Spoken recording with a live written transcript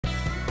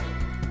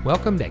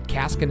Welcome to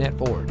Caskinette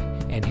Ford,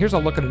 and here's a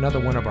look at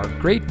another one of our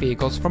great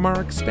vehicles from our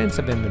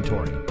extensive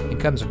inventory. It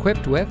comes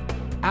equipped with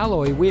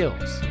alloy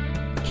wheels,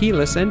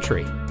 keyless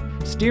entry,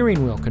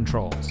 steering wheel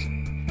controls,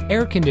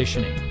 air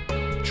conditioning,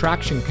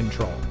 traction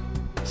control,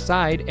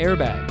 side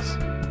airbags,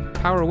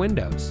 power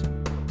windows,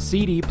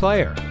 CD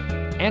player,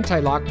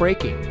 anti-lock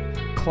braking,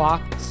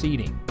 cloth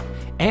seating,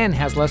 and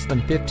has less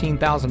than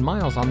 15,000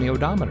 miles on the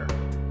odometer.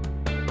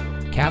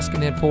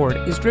 Caskinette Ford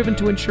is driven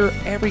to ensure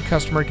every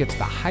customer gets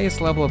the highest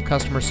level of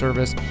customer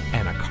service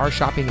and a car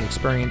shopping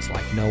experience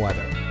like no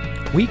other.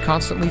 We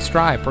constantly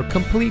strive for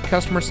complete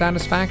customer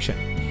satisfaction,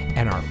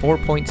 and our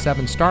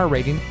 4.7 star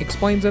rating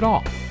explains it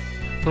all.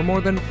 For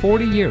more than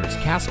 40 years,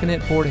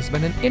 Caskinette Ford has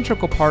been an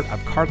integral part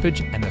of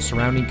Carthage and the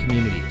surrounding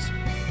communities.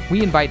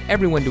 We invite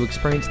everyone to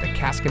experience the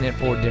Caskinette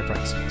Ford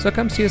difference, so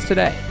come see us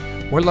today.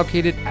 We're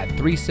located at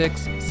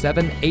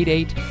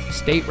 36788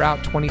 State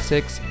Route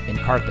 26 in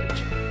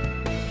Carthage.